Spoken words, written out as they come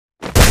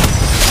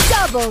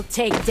Double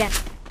takedown.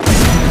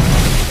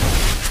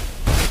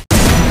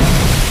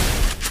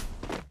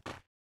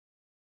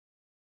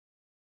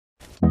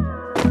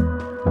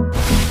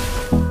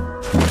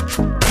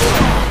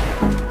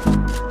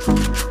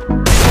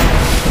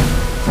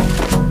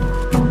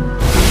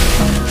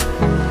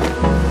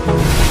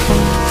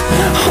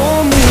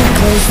 Hold me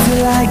close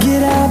till I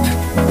get up.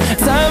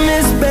 Time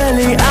is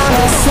barely on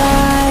our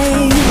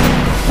side.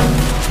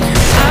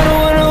 I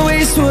don't wanna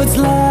waste what's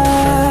left.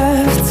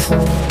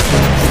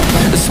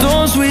 The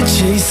storms we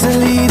chase are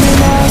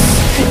leading us,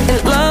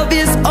 and love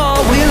is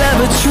all we'll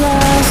ever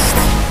trust.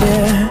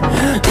 Yeah,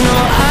 no,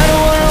 I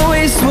don't wanna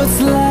waste what's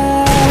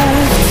left.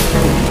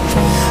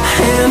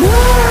 And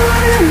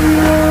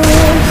on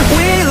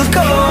we'll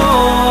go,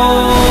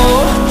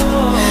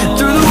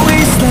 through the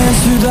wastelands,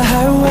 through the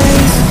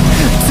highways,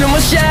 till my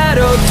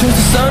shadow turns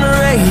to sun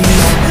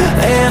rays.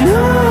 And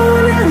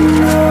on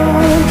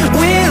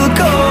we'll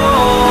go,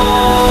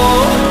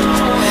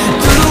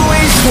 through the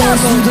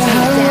wastelands, through the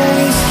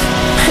highways,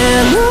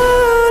 and on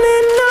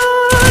we'll go.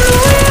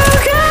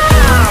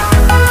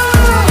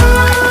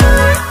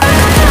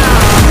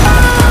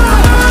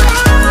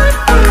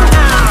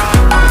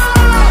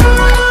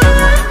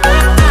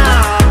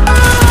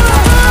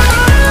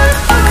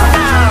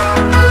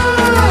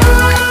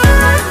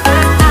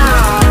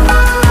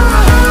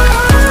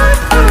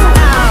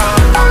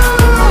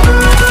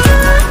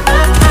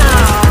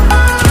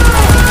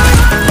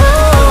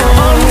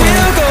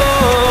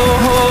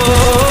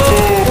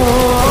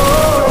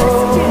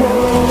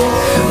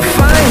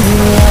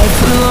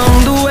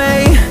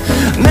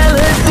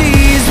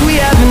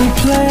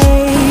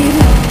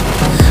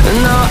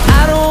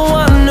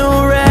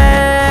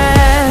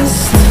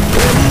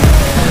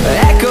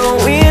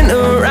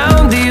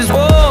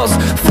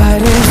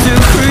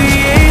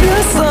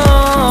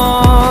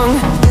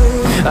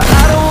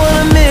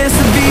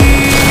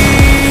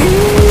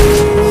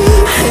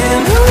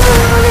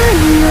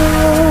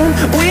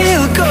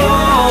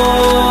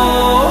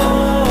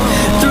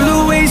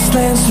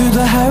 Through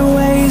the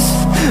highways,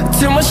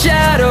 till my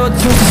shadow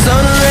turns to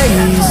sun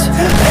rays.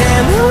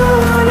 And